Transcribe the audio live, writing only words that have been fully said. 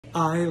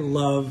I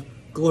love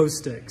glow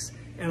sticks,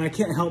 and I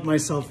can't help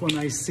myself when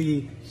I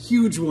see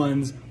huge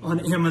ones on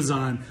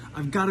Amazon.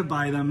 I've got to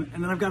buy them,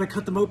 and then I've got to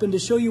cut them open to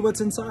show you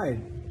what's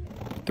inside.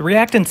 The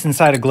reactants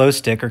inside a glow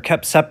stick are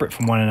kept separate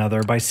from one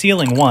another by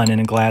sealing one in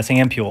a glass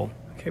ampule.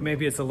 Okay,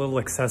 maybe it's a little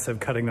excessive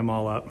cutting them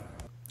all up.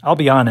 I'll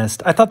be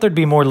honest, I thought there'd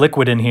be more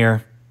liquid in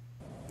here.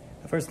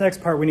 For this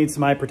next part, we need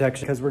some eye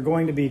protection because we're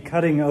going to be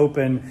cutting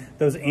open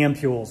those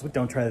ampules.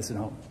 Don't try this at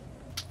home.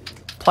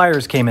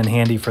 Pliers came in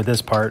handy for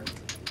this part.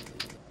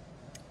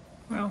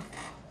 Well,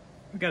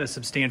 we've got a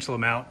substantial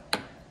amount,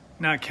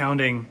 not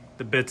counting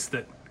the bits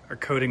that are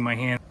coating my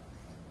hand.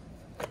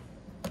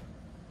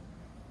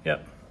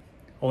 Yep,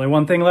 only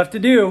one thing left to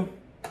do.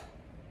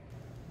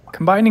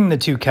 Combining the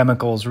two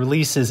chemicals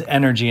releases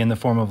energy in the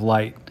form of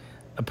light,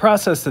 a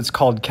process that's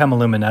called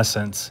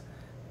chemiluminescence,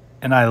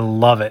 and I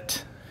love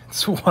it.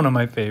 It's one of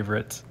my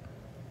favorites.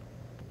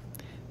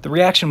 The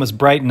reaction was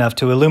bright enough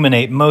to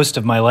illuminate most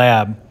of my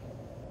lab.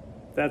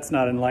 If that's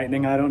not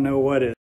enlightening, I don't know what is.